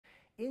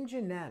in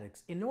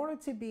genetics, in order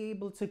to be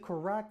able to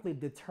correctly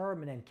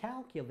determine and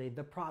calculate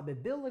the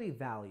probability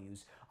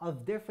values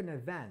of different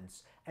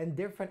events and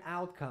different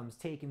outcomes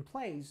taking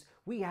place,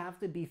 we have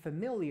to be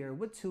familiar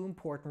with two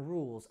important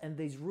rules, and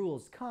these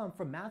rules come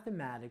from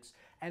mathematics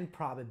and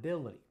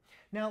probability.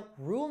 Now,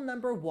 rule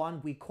number one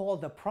we call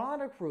the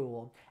product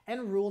rule,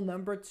 and rule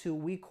number two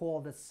we call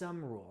the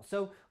sum rule.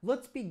 So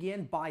let's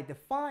begin by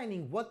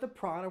defining what the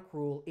product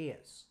rule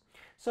is.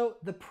 So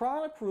the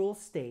product rule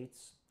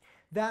states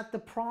that the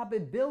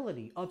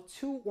probability of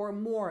two or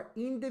more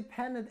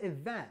independent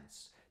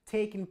events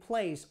taking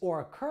place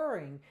or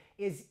occurring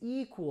is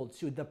equal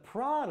to the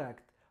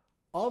product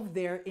of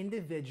their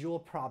individual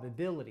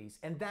probabilities.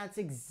 And that's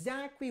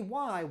exactly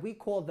why we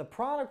call the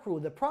product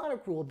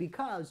rule,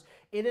 because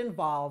it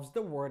involves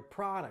the word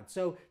product.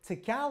 So to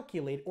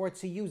calculate or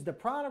to use the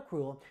product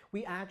rule,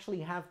 we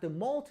actually have to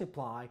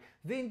multiply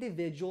the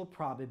individual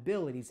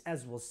probabilities,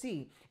 as we'll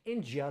see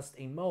in just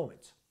a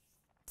moment.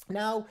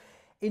 Now,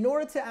 in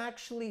order to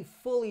actually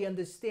fully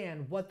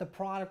understand what the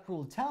product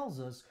rule tells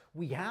us,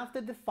 we have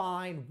to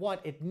define what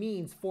it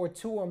means for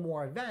two or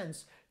more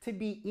events to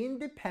be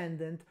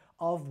independent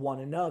of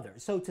one another.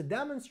 So to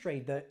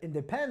demonstrate the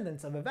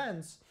independence of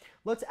events,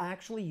 let's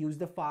actually use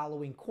the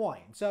following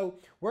coin. So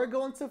we're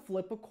going to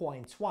flip a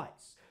coin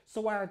twice.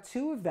 So our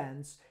two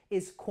events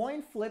is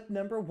coin flip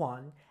number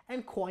one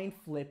and coin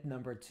flip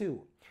number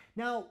two.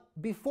 Now,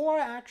 before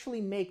I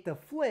actually make the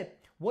flip,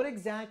 what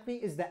exactly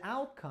is the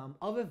outcome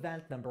of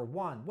event number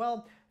one?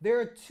 Well, there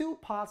are two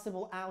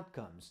possible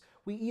outcomes.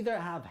 We either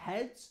have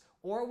heads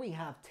or we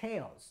have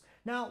tails.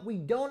 Now, we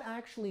don't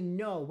actually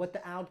know what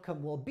the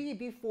outcome will be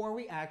before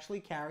we actually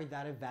carry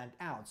that event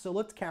out. So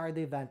let's carry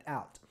the event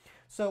out.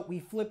 So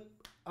we flip,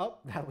 oh,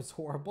 that was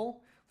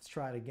horrible. Let's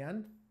try it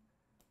again.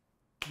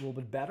 A little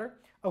bit better.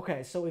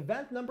 Okay, so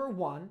event number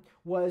one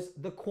was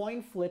the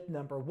coin flip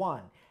number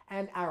one.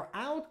 And our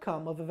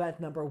outcome of event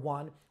number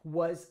one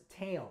was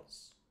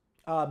tails.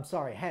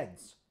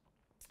 Heads.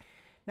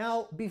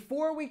 Now,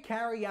 before we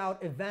carry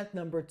out event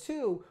number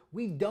two,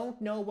 we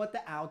don't know what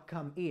the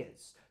outcome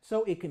is.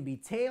 So it can be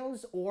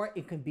tails or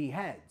it can be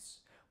heads.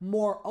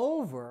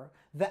 Moreover,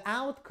 the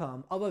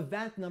outcome of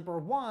event number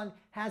one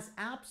has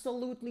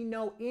absolutely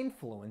no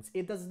influence.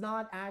 It does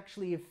not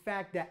actually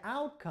affect the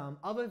outcome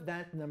of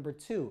event number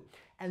two.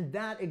 And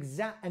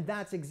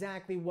that's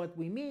exactly what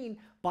we mean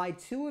by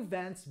two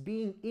events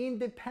being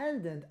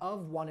independent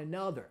of one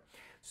another.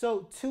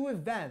 So two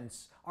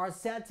events are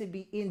said to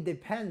be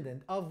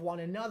independent of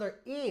one another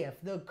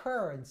if the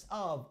occurrence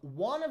of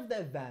one of the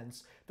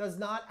events does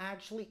not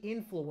actually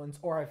influence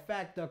or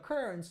affect the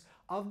occurrence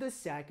of the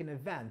second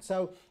event.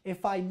 So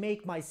if I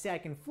make my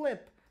second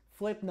flip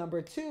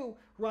number two,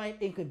 right,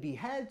 it could be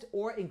heads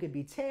or it could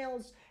be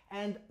tails,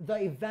 and the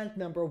event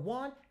number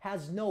one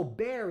has no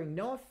bearing,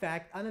 no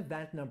effect on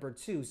event number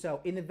two.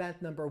 So in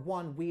event number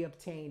one, we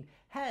obtained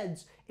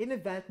heads. In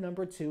event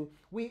number two,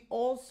 we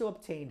also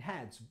obtained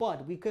heads,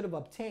 but we could have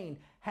obtained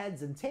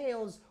heads and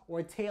tails,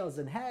 or tails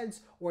and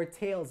heads, or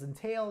tails and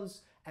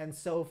tails, and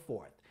so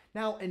forth.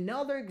 Now,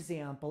 another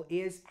example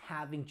is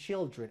having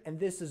children, and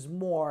this is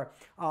more,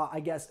 I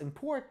guess,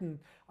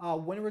 important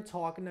when we're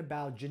talking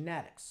about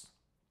genetics.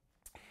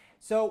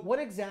 So what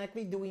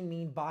exactly do we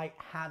mean by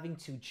having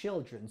two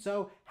children?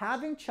 So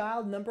having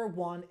child number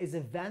one is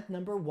event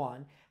number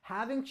one.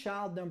 Having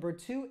child number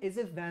two is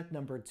event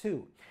number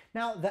two.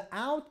 Now, the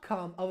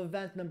outcome of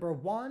event number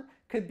one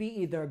could be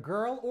either a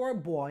girl or a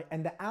boy,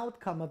 and the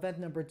outcome of event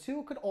number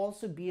two could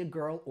also be a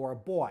girl or a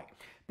boy.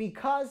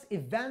 Because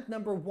event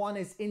number one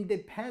is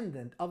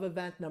independent of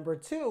event number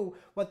two,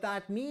 what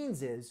that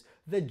means is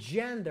the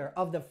gender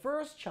of the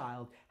first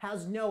child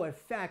has no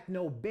effect,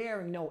 no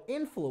bearing, no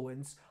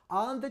influence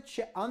on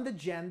the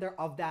gender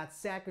of that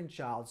second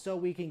child. So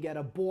we can get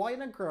a boy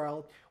and a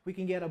girl, we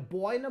can get a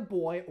boy and a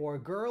boy, or a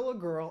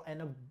girl,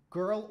 and a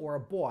girl or a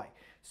boy.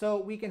 So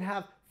we can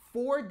have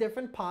four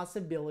different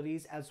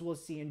possibilities, as we'll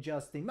see in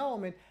just a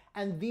moment,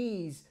 and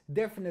these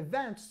different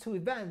events, two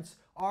events,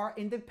 are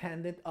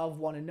independent of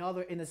one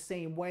another in the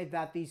same way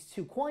that these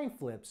two coin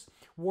flips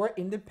were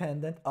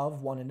independent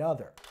of one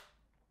another.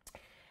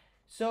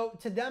 So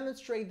to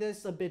demonstrate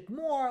this a bit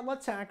more,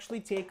 let's actually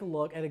take a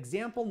look at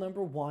example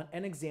number one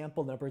and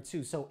example number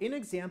two. So in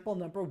example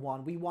number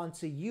one, we want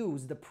to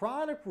use the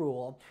product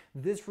rule,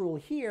 this rule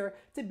here,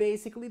 to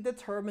basically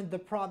determine the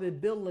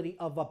probability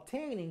of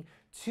obtaining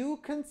two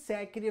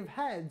consecutive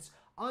heads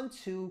on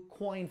two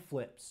coin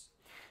flips.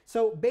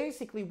 So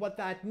basically what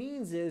that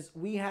means is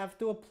we have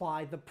to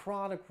apply the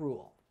product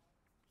rule.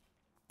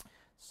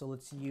 So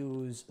let's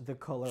use the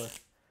color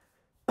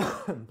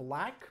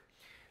black.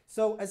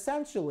 So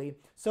essentially,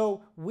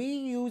 we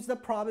use the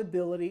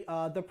probability,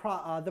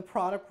 the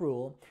product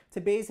rule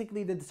to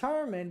basically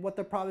determine what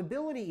the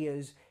probability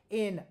is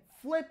in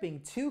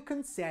flipping two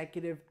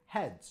consecutive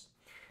heads.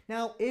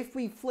 Now, if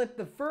we flip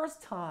the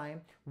first time,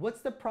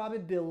 what's the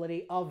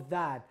probability of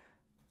that?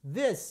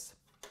 This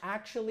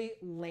actually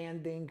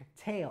landing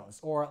tails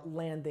or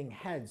landing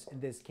heads in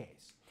this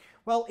case.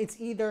 Well, it's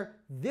either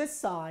this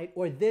side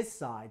or this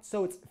side.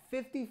 So it's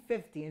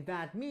 50-50, and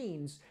that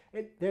means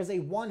there's a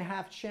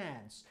 1/2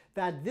 chance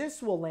that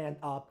this will land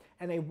up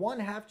and a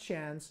 1/2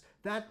 chance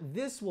that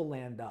this will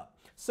land up.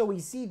 So we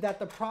see that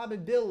the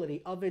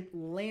probability of it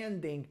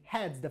landing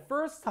heads the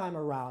first time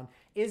around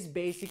is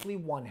basically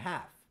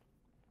 1/2.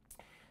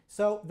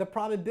 So the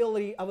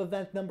probability of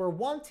event number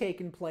 1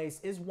 taking place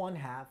is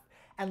 1/2.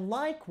 And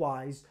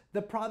likewise,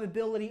 the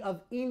probability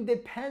of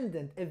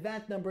independent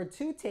event number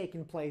 2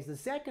 taking place, the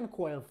second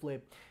coin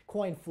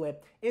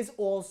flip, is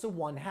also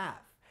 1/2.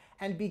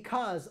 And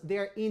because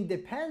they're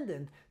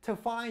independent, to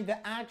find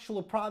the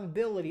actual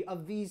probability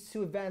of these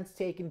two events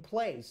taking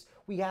place,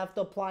 we have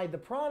to apply the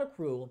product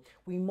rule.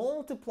 We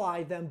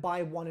multiply them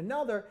by one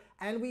another,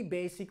 and we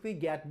basically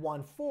get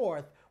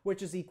 1/4,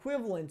 which is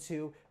equivalent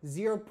to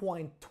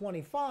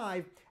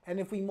 0.25. And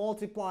if we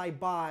multiply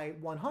by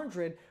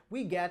 100,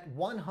 we get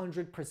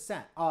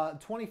 100%,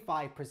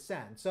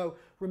 25%. So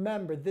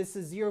remember, this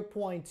is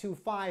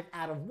 0.25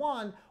 out of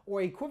 1, or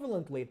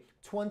equivalently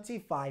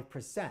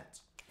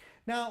 25%.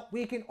 Now,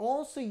 we can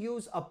also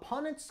use a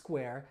Punnett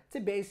square to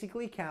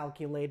basically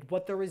calculate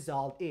what the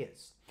result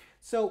is.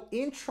 So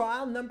in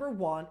trial number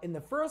 1, in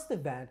the first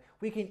event,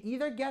 we can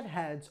either get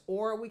heads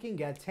or we can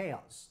get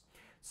tails.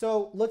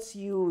 So let's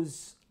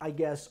use, I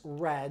guess,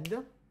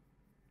 red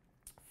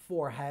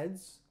for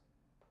heads.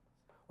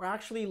 Or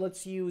actually,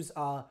 let's use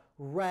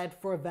red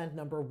for event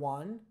number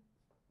 1.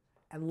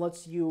 And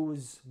let's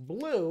use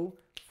blue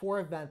for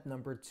event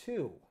number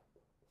 2.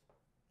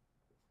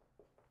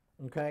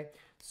 Okay,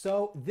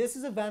 so this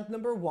is event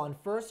number 1,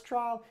 first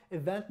trial,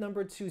 event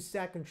number 2,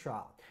 second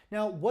trial.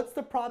 Now, what's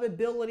the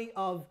probability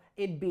of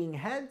it being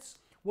heads?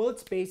 Well,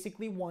 it's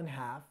basically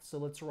 1/2, so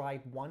let's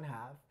write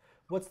 1/2.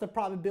 What's the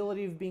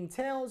probability of being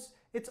tails?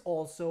 It's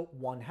also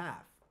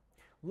 1/2.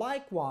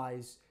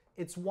 Likewise,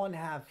 it's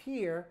 1/2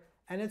 here,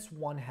 and it's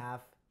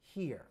 1/2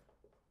 here.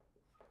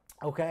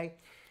 Okay,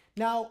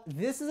 now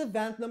this is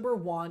event number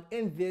 1,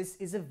 and this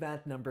is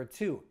event number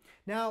 2.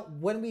 Now,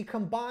 when we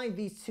combine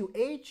these two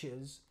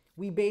H's,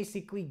 we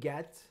basically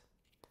get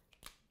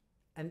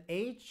an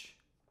H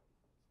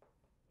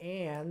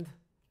and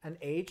an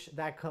H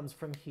that comes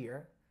from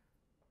here.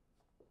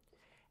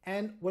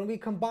 And when we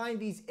combine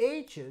these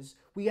H's,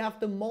 we have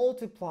to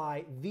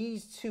multiply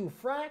these two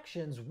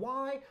fractions.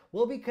 Why?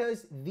 Well,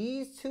 because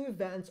these two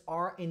events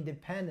are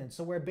independent.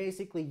 So we're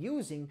basically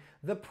using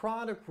the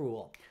product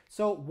rule.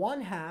 So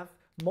 1/2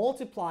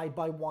 multiplied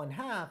by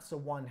 1/2, so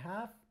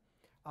 1/2,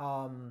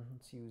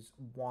 let's use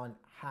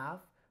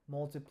 1/2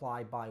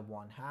 multiplied by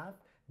 1/2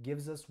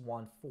 gives us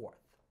 1/4.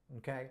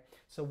 Okay,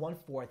 so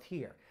 1/4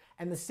 here.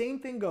 And the same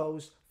thing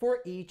goes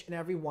for each and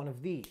every one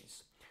of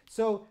these.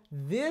 So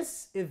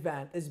this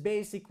event is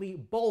basically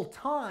both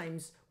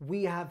times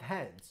we have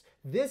heads.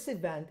 This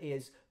event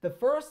is the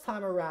first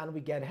time around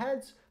we get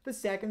heads, the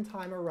second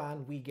time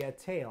around we get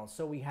tails.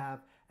 So we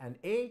have an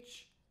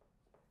H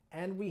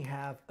and we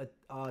have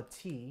a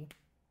T.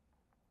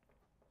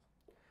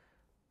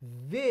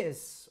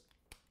 This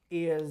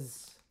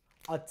is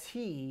a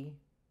T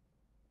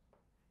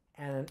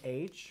and an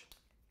H.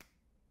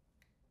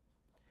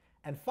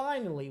 And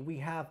finally, we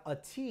have a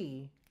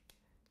T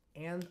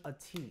and a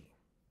T.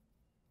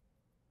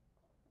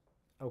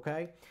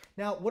 Okay?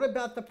 Now, what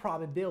about the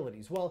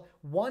probabilities? Well,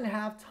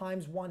 1/2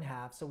 times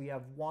 1/2, so we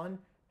have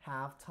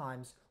 1/2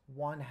 times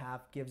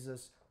 1/2 gives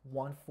us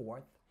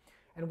 1/4.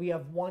 And we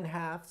have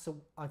 1/2, so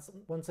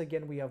once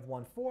again, we have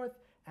 1/4,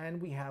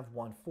 and we have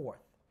 1/4.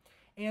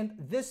 And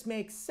this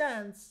makes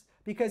sense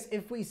because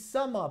if we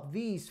sum up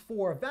these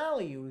four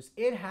values,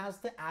 it has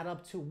to add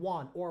up to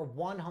 1, or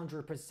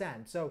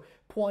 100%. So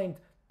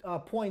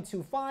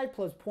 0.25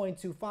 plus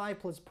 0.25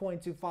 plus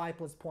 0.25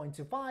 plus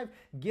 0.25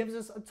 gives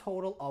us a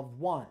total of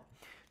 1.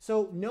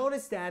 So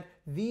notice that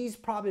these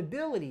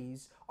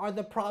probabilities are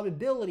the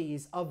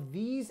probabilities of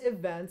these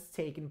events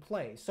taking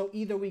place. So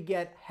either we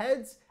get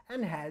heads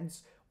and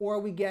heads, or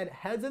we get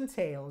heads and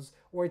tails,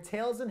 or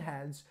tails and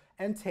heads,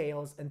 and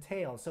tails and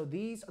tails. So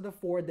these are the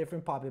four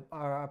different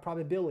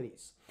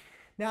probabilities.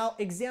 Now,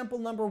 example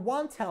number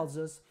 1 tells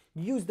us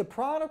use the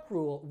product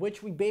rule,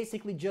 which we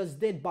basically just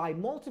did by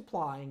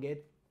multiplying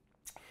it,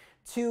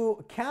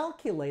 to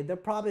calculate the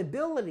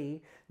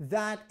probability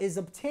that is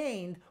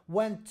obtained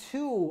when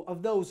 2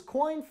 of those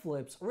coin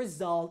flips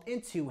result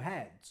in 2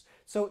 heads.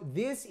 So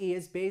this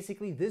is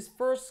basically this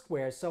first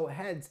square, so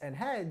heads and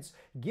heads,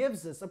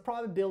 gives us a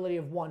probability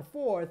of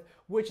 1/4,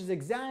 which is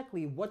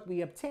exactly what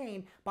we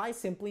obtain by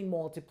simply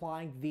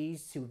multiplying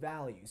these two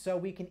values. So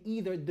we can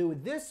either do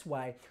it this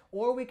way,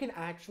 or we can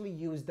actually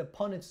use the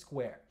Punnett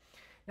square.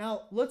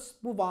 Now, let's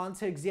move on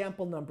to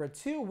example number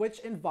 2, which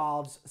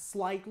involves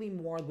slightly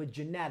more with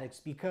genetics,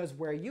 because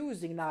we're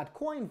using not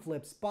coin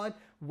flips, but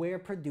we're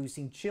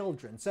producing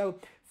children. So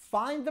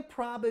find the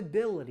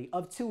probability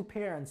of 2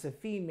 parents, a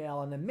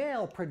female and a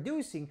male,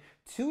 producing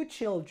 2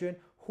 children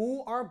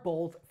who are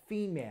both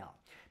female.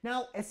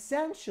 Now,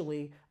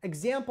 essentially,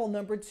 example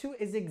number 2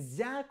 is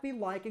exactly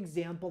like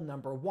example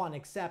number 1,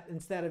 except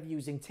instead of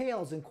using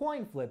tails and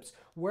coin flips,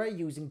 we're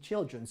using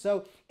children.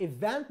 So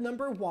event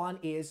number 1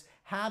 is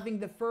having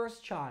the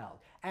first child,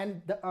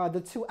 and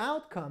the two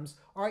outcomes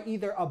are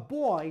either a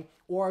boy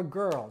or a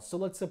girl. So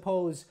let's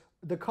suppose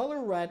the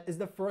color red is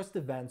the first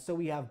event, so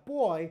we have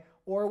boy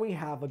or we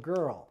have a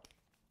girl.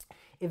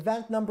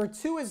 Event number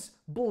 2 is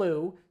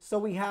blue, so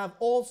we have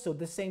also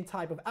the same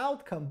type of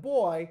outcome,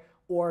 boy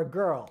or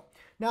girl.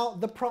 Now,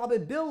 the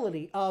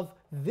probability of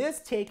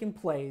this taking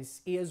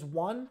place is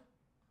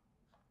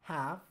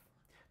 1/2.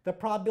 The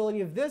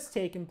probability of this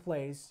taking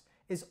place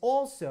is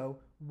also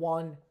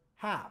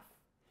 1/2.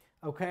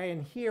 Okay,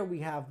 and here we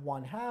have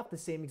 1/2, the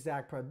same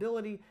exact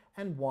probability,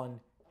 and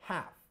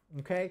 1/2.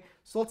 Okay,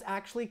 so let's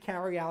actually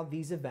carry out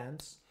these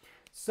events.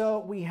 So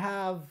we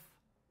have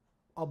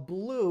a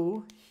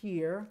blue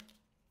here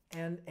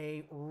and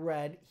a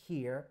red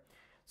here.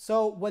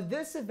 So what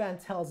this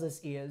event tells us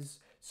is,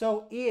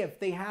 so if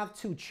they have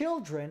two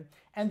children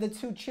and the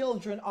two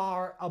children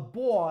are a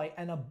boy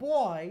and a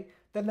boy,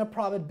 then the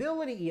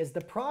probability is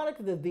the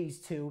product of these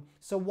two,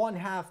 so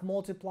 1/2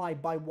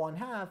 multiplied by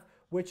 1/2,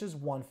 which is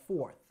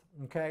 1/4.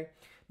 Okay,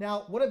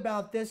 now what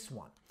about this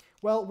one?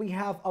 Well, we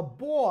have a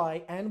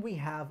boy and we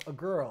have a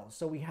girl.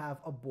 So we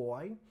have a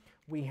boy,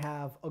 we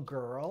have a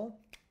girl,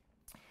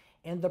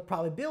 and the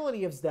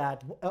probability of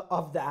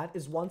that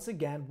is once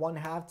again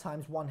 1/2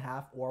 times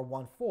 1/2 or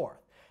 1/4.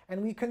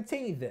 And we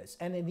continue this,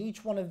 and in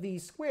each one of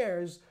these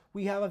squares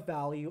we have a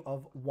value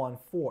of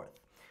 1/4.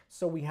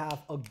 So we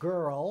have a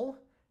girl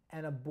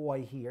and a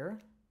boy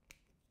here.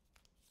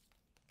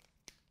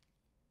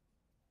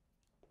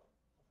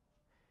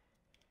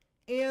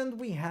 And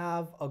we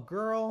have a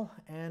girl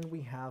and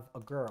we have a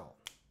girl.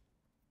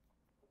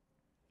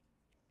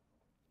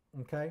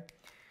 Okay?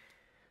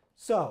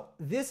 So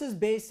this is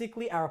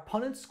basically our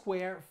Punnett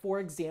square for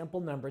example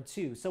number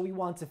 2. So we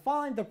want to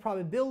find the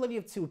probability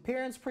of two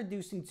parents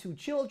producing two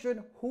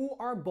children who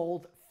are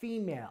both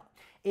female.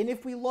 And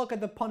if we look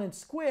at the Punnett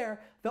square,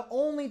 the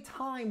only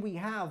time we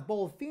have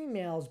both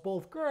females,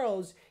 both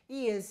girls,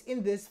 is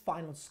in this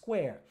final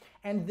square.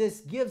 And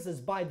this gives us,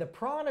 by the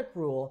product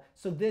rule,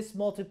 so this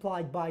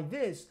multiplied by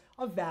this,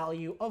 a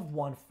value of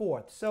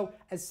 1/4. So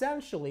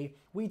essentially,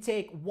 we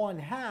take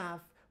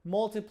 1/2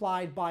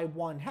 multiplied by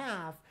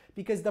 1/2,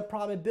 because the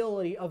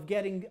probability of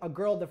getting a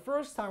girl the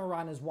first time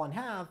around is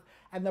 1/2,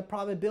 and the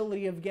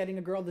probability of getting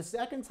a girl the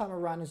second time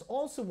around is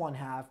also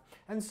 1/2,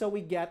 and so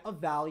we get a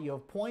value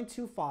of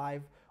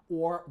 0.25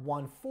 or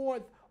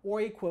 1/4, or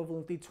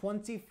equivalently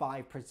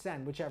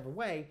 25%, whichever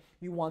way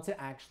you want to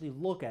actually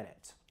look at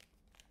it.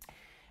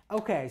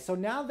 Okay, so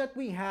now that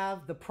we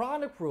have the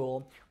product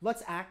rule,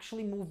 let's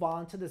actually move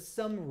on to the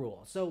sum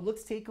rule. So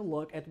let's take a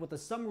look at what the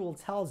sum rule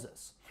tells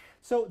us.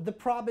 So the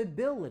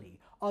probability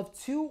of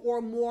two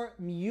or more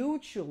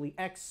mutually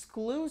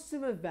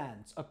exclusive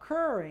events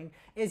occurring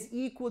is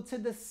equal to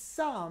the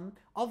sum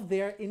of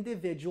their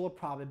individual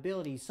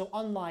probabilities. So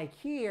unlike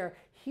here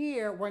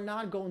we're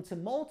not going to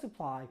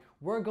multiply,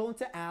 we're going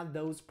to add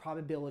those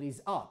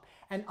probabilities up.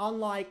 And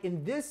unlike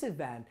in this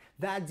event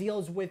that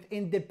deals with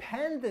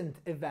independent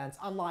events,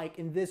 unlike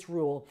in this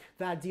rule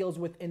that deals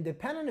with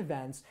independent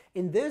events,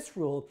 in this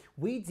rule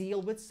we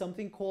deal with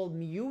something called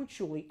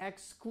mutually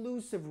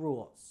exclusive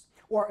rules,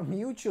 or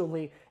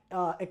mutually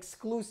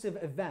exclusive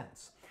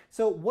events.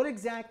 So what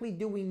exactly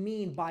do we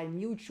mean by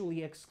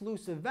mutually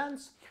exclusive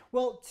events?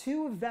 Well,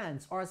 two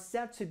events are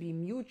said to be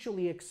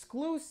mutually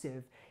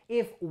exclusive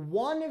if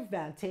one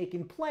event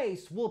taking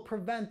place will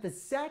prevent the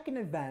second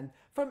event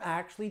from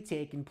actually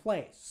taking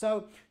place.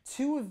 So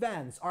two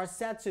events are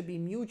said to be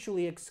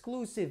mutually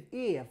exclusive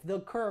if the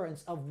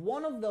occurrence of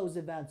one of those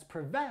events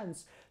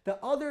prevents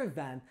the other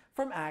event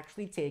from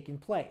actually taking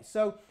place.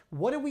 So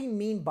what do we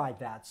mean by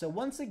that? So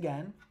once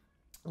again,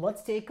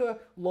 let's take a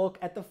look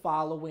at the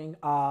following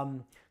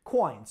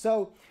coin.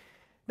 So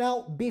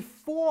now,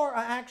 before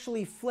I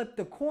actually flip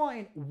the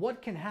coin,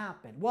 what can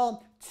happen?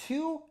 Well,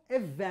 two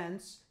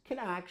events can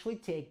actually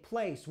take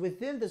place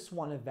within this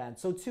one event.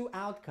 So two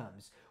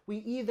outcomes. We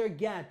either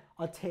get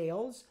a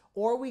tails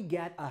or we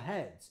get a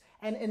heads.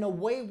 And in a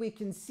way, we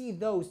can see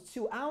those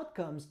two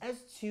outcomes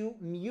as two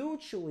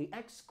mutually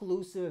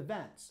exclusive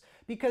events.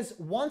 Because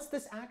once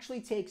this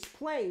actually takes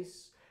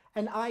place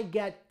and I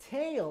get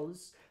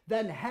tails,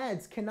 then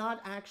heads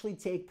cannot actually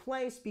take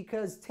place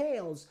because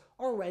tails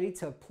already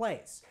took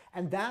place.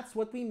 And that's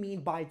what we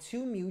mean by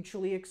two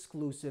mutually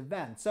exclusive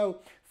events.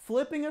 So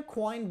flipping a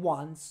coin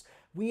once,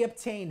 we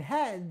obtain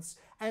heads,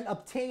 and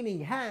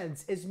obtaining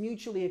heads is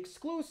mutually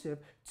exclusive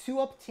to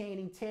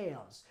obtaining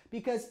tails,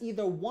 because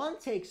either one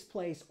takes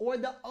place or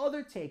the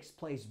other takes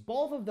place.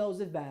 Both of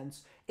those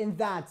events in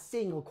that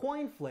single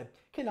coin flip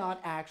cannot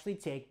actually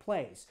take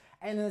place.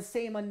 And in the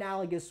same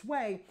analogous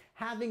way,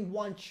 having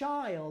one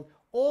child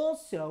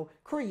also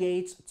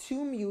creates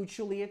two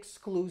mutually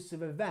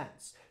exclusive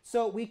events.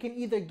 So we can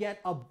either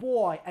get a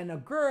boy and a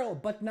girl,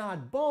 but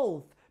not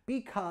both,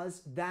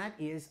 because that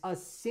is a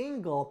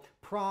single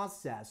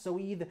process. So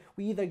we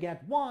either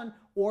get one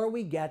or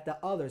we get the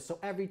other. So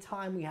every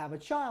time we have a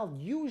child,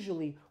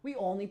 usually we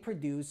only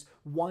produce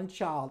one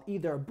child,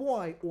 either a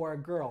boy or a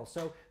girl.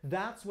 So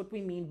that's what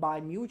we mean by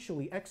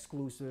mutually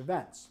exclusive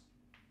events.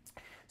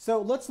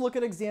 So let's look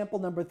at example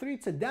number 3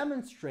 to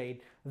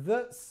demonstrate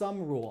the sum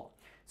rule.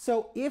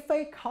 So if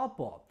a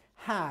couple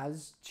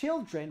has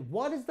children,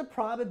 what is the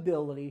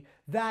probability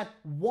that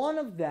one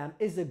of them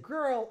is a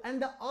girl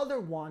and the other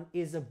one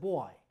is a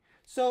boy?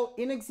 So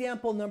in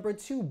example number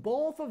 2,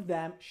 both of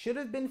them should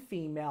have been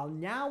female.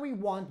 Now we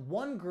want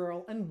one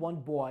girl and one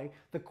boy.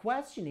 The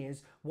question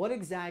is, what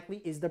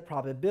exactly is the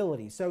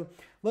probability? So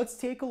let's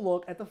take a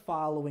look at the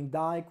following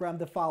diagram,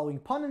 the following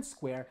Punnett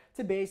square,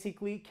 to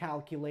basically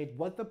calculate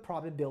what the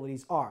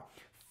probabilities are.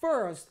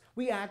 First,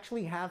 we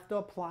actually have to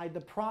apply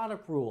the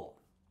product rule.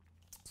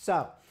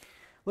 So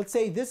let's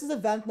say this is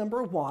event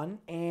number 1,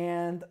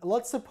 and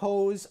let's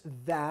suppose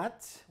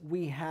that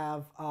we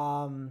have,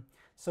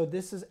 so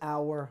this is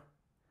our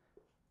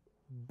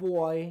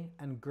boy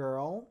and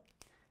girl,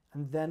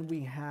 and then we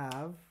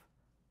have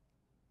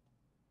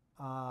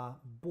a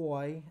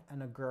boy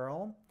and a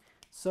girl.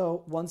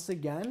 So once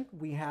again,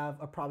 we have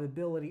a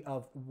probability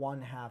of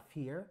 1/2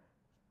 here,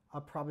 a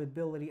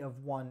probability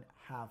of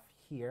 1/2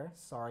 here.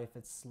 Sorry if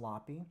it's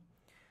sloppy.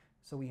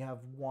 So we have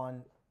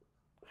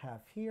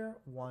 1/2 here,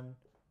 1/2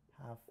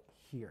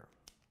 here.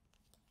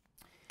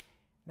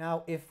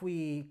 Now if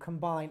we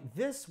combine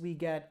this, we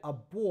get a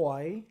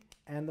boy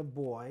and a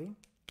boy.